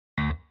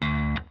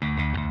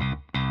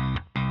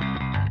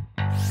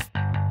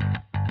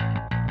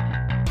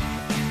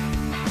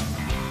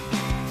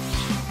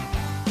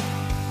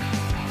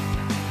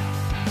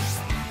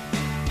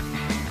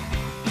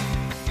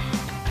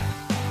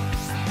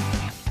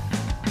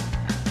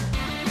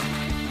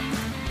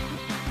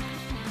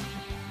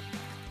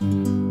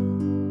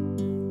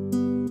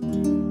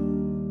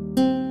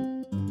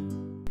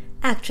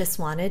Actress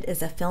Wanted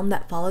is a film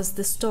that follows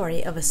the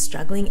story of a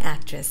struggling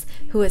actress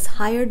who is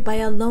hired by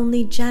a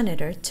lonely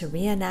janitor to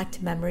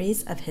reenact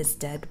memories of his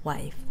dead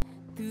wife.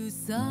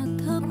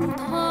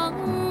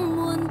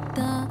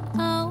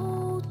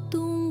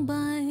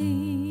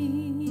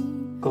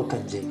 Cô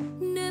cần gì?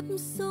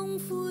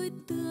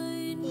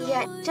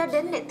 Dạ, cho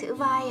đến để thử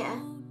vai ạ.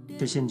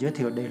 Tôi xin giới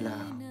thiệu đây là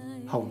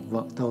Hồng,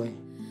 vợ tôi.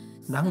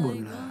 Đáng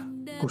buồn là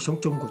cuộc sống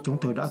chung của chúng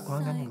tôi đã quá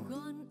ngắn ngủi.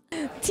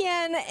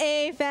 Thien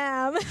A,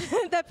 Pham,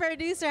 the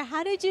producer,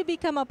 how did you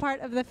become a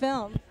part of the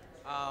film?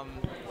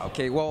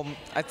 Okay, well,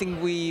 I think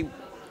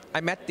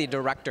I met the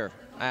director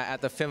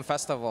at the film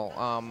festival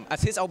at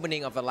his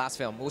opening of the last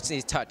film, which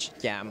is Touch,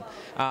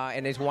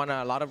 and it won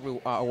a lot of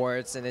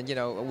awards. And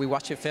then we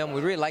watched the film,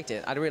 we really liked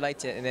it. I really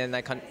liked it, and then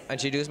I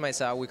introduced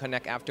myself. We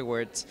connect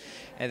afterwards,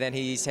 and then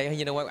he said, hey,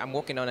 you know what? I'm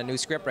working on a new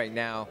script right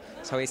now.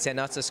 So he sent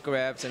us the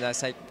script, and I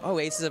was like, oh,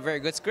 this is a very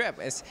good script.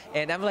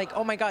 And I'm like,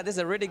 oh my God, this is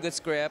a really good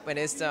script. And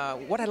it's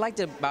what I liked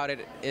about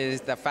it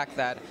is the fact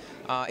that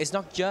it's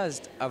not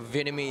just a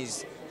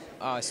Vietnamese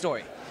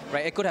story.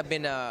 Right, it could have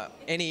been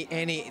any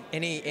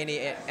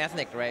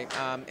ethnic, right?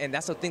 And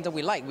that's the thing that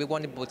we like. We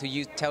want people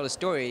to tell a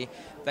story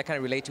that kind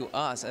of relate to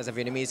us as a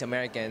Vietnamese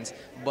Americans,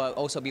 but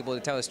also be able to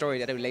tell a story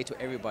that relate to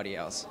everybody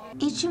else.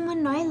 Ý chú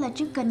muốn nói là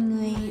chú cần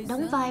người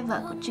đóng vai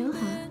vợ của chú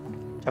hả?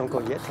 Trông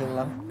cô dễ thương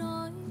lắm.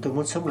 Tôi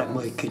muốn sống lại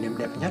 10 kỷ niệm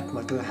đẹp nhất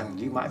mà tôi hằng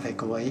giữ mãi về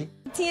cô ấy.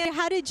 Thien,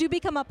 how did you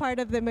become a part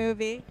of the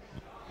movie?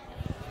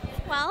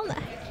 Well,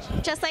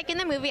 just like in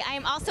the movie, I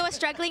am also a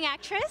struggling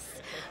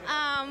actress,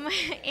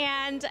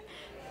 and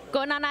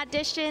going on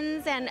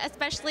auditions, and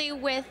especially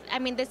with,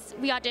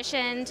 we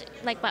auditioned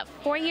like about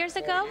 4 years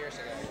ago.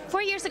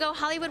 4 years ago,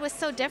 Hollywood was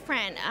so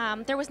different.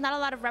 There was not a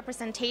lot of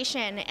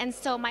representation, and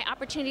so my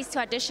opportunities to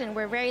audition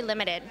were very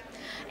limited.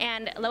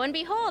 And lo and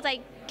behold, I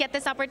get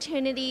this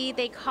opportunity.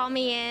 They call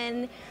me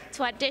in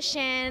to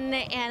audition,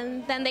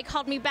 and then they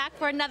called me back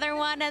for another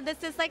one, and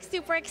this is like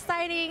super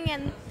exciting.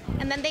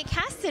 And then they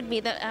casted me,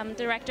 the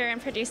director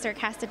and producer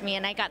casted me,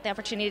 and I got the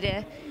opportunity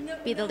to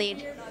be the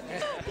lead.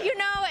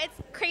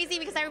 It's crazy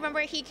because I remember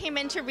he came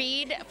in to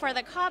read for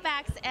the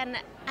callbacks, and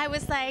I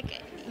was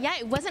like, yeah,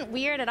 it wasn't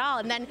weird at all.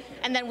 And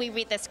then we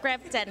read the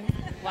script, and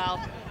well,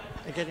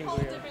 It's getting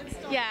weird.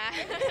 Yeah.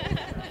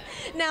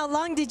 Now,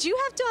 Long, did you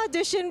have to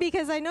audition?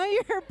 Because I know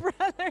your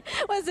brother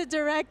was a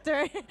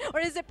director,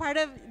 or is it part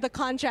of the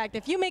contract?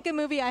 If you make a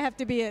movie, I have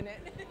to be in it.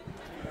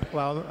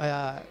 Well,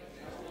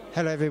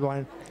 hello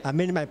everyone. I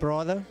meet my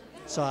brother,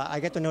 so I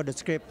get to know the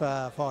script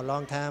for a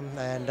long time,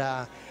 and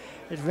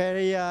it's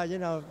very,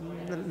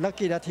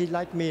 lucky that he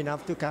liked me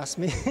enough to cast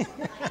me.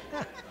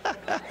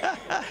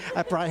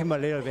 I pry him a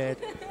little bit,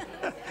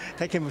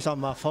 take him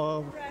some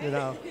phone,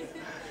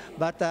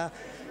 But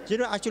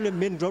actually,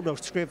 Min wrote the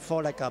script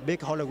for like a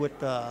big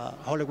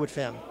Hollywood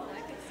film,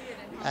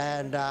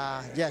 and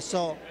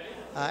so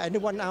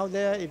anyone out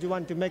there, if you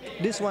want to make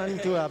this one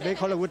to a big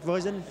Hollywood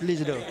version,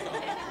 please do.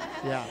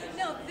 Yeah.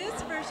 No,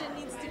 this version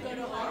needs to go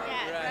to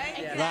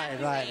Hollywood,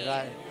 right?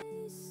 Right.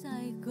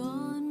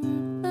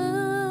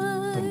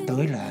 Tuần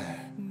tới là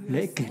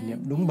lễ kỷ niệm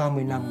đúng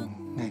 30 năm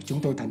ngày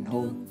chúng tôi thành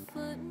hôn.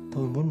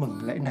 Tôi muốn mừng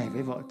lễ này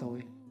với vợ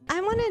tôi.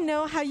 I want to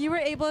know how you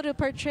were able to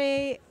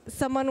portray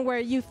someone where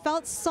you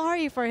felt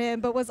sorry for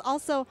him, but was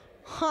also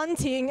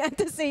haunting at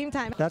the same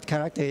time. That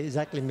character is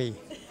exactly me.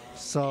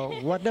 So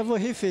whatever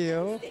he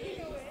feels,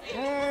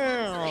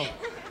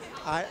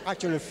 I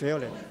actually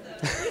feel it.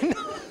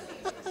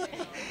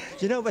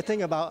 The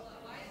thing about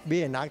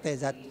being an actor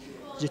is that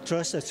you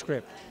trust the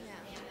script.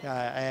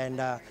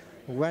 And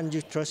when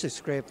you trust the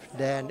script,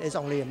 then it's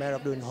only a matter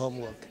of doing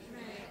homework.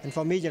 And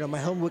for me, my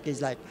homework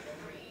is like,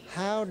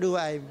 how do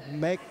I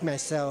make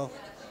myself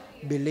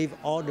believe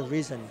all the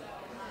reason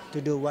to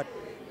do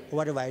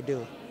whatever I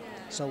do?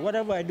 So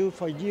whatever I do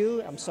for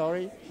you, I'm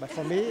sorry, but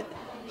for me,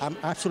 I'm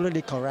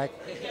absolutely correct,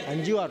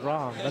 and you are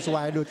wrong. That's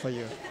why I do it for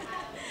you.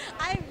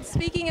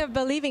 Speaking of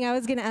believing, I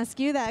was going to ask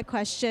you that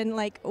question,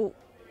 like,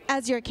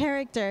 as your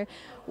character,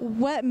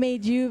 what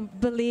made you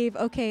believe,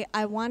 okay,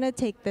 I want to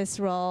take this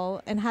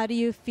role, and how do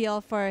you feel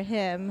for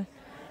him,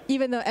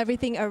 even though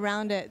everything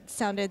around it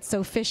sounded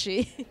so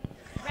fishy?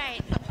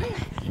 Right.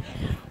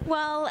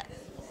 Well,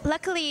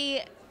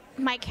 luckily,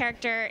 my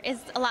character is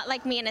a lot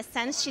like me in a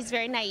sense. She's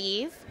very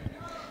naive.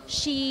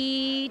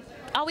 She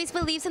always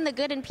believes in the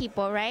good in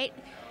people, right?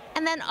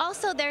 And then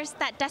also there's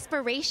that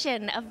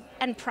desperation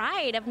and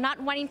pride of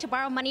not wanting to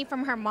borrow money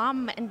from her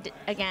mom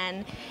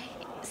again.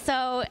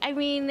 So, I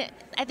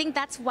think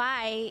that's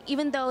why,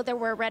 even though there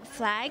were red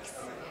flags,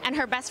 and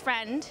her best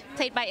friend,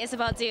 played by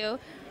Isabel Du,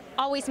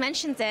 always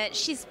mentions it,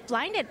 she's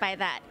blinded by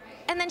that.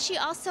 And then she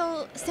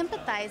also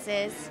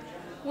sympathizes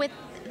with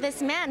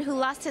this man who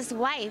lost his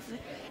wife.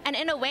 And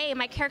in a way,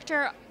 my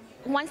character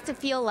wants to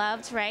feel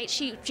loved, right?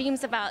 She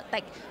dreams about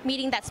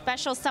meeting that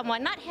special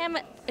someone, not him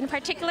in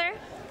particular,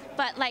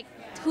 but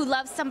who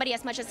loves somebody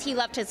as much as he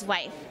loved his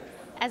wife,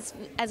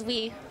 as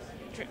we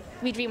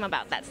dream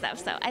about that stuff.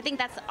 So I think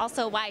that's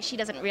also why she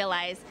doesn't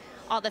realize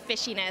all the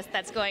fishiness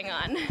that's going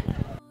on.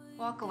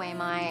 Walk away,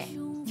 Mai.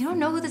 You don't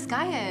know who this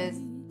guy is.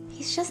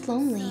 He's just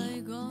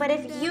lonely. But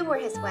if you were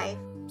his wife,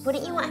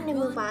 wouldn't you want him to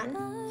move on?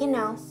 You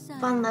know,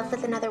 fall in love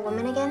with another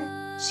woman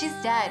again? She's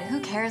dead.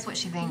 Who cares what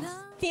she thinks?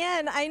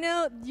 Thien, I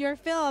know your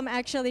film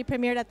actually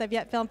premiered at the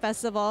Viet Film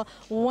Festival,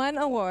 won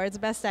awards,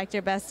 Best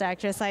Actor, Best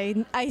Actress.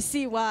 I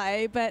see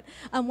why, but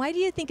why do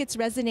you think it's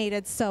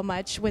resonated so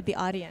much with the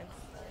audience?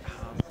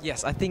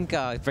 Yes, I think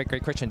very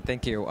great question.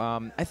 Thank you.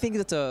 I think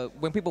that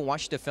when people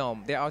watch the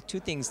film, there are two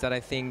things that I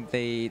think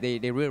they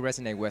really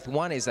resonate with.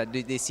 One is that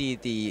they see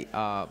the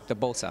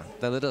Bosa,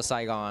 the little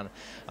Saigon,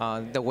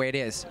 the way it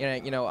is.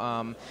 And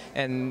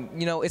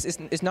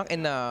it's not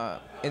in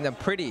a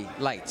pretty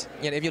light.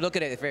 If you look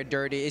at it, it's very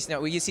dirty. It's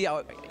you see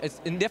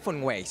it's in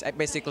different ways,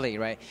 basically,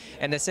 right?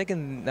 And the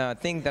second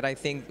thing that I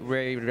think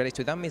really relates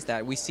to them is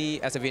that we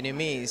see as a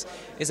Vietnamese,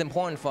 it's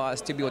important for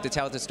us to be able to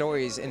tell the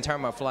stories in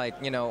terms of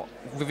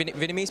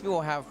Vietnamese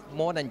people have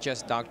more than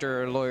just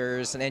doctor,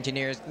 lawyers, and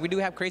engineers. We do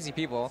have crazy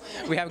people.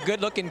 We have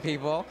good-looking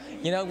people.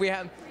 We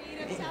have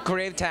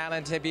great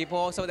talented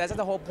people. So that's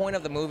the whole point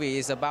of the movie,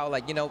 is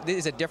about this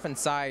is a different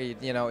side,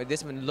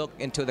 this one look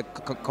into the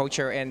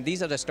culture, and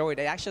these are the stories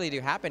that actually do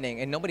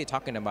happening and nobody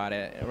talking about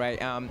it,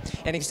 right?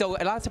 And so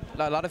a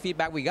lot of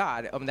feedback we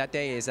got on that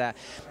day is that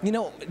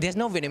there's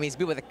no Vietnamese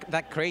people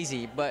that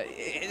crazy, but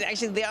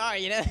actually they are,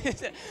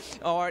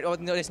 or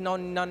there's not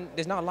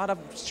a lot of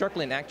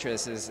struggling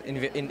actresses in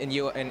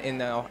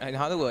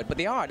Hollywood, but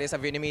they are. There's a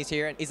Vietnamese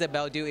here, and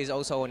Isabelle Du is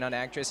also an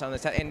actress on the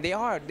set, and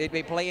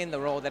they play in the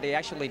role that they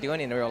actually doing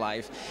in real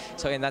life.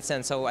 So in that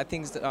sense, so I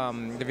think the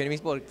Vietnamese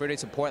people really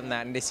support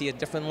that, and they see it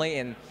differently,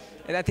 and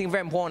I think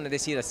very important that they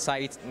see the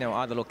sites,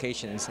 other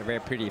locations are very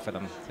pretty for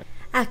them.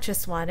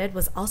 Actress Wanted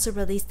was also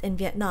released in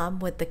Vietnam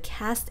with the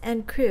cast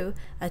and crew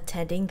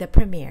attending the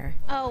premiere.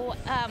 Oh,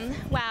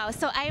 wow.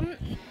 So I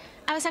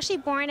was actually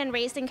born and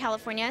raised in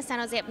California, San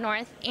Jose up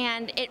north,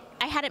 and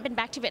I hadn't been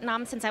back to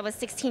Vietnam since I was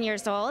 16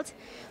 years old.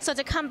 So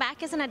to come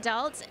back as an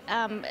adult,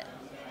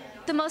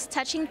 the most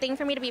touching thing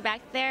for me to be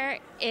back there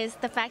is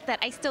the fact that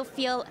I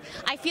feel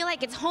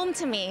like it's home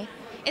to me.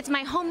 It's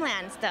my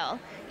homeland still.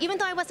 Even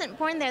though I wasn't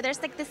born there, there's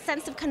this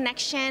sense of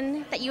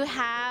connection that you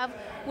have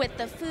with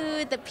the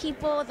food, the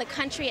people, the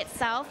country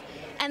itself.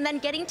 And then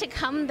getting to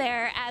come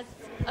there as,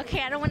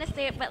 I don't want to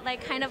say it, but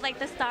kind of like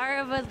the star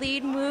of a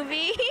lead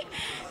movie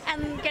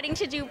and getting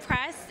to do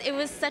press, it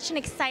was such an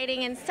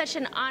exciting and such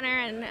an honor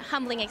and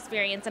humbling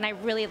experience, and I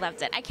really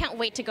loved it. I can't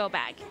wait to go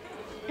back.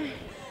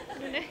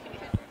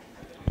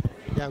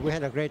 Yeah, we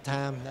had a great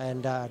time,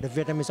 and the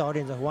Vietnamese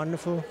audience are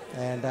wonderful.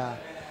 And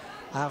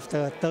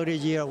after 30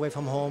 years away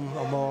from home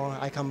or more,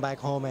 I come back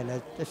home, and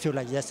it feels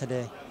like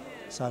yesterday.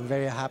 So I'm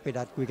very happy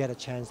that we get a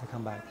chance to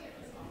come back.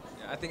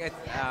 I think,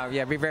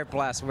 we're very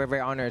blessed. We're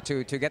very honored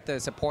to get the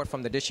support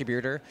from the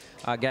distributor.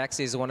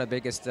 Galaxy is one of the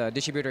biggest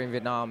distributors in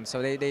Vietnam,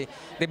 so they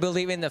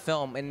believe in the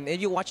film. And if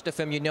you watch the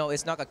film,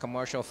 it's not a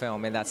commercial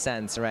film in that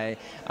sense, right?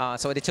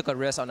 So they took a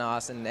risk on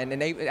us, and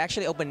they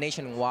actually opened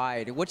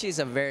nationwide, which is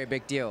a very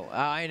big deal.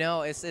 I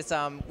know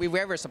we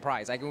were very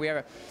surprised.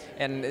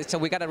 And so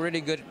we got a really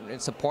good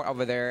support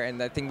over there.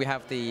 And I think we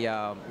have the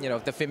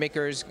the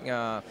filmmakers,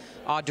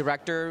 our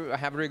director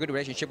have a really good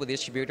relationship with the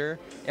distributor,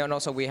 and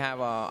also we have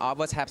all of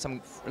us have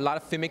a lot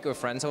of filmmaker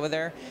friends over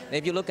there. And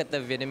if you look at the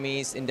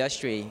Vietnamese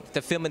industry,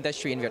 the film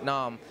industry in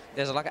Vietnam,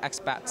 there's a lot of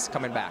expats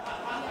coming back.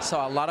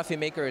 So a lot of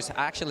filmmakers are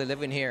actually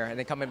living here, and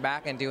they're coming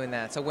back and doing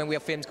that. So when we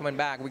have films coming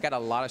back, we got a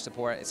lot of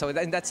support. So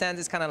in that sense,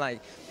 it's kind of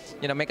like,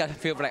 make us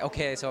feel like,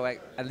 okay, so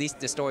at least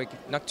the story,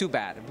 not too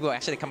bad. People are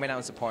actually coming out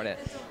and support it.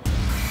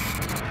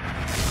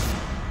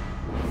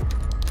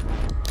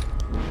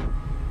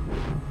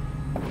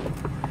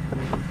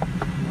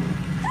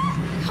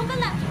 Không có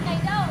làm chuyện này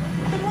đâu.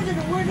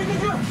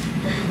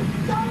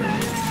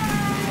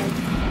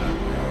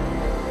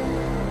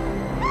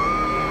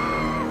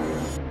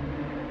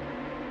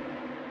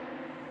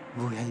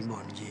 Vui hay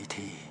buồn gì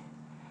thì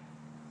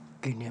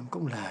kỷ niệm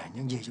cũng là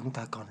những gì chúng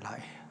ta còn lại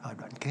ở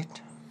đoạn kết.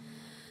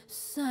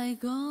 Sài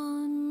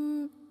Gòn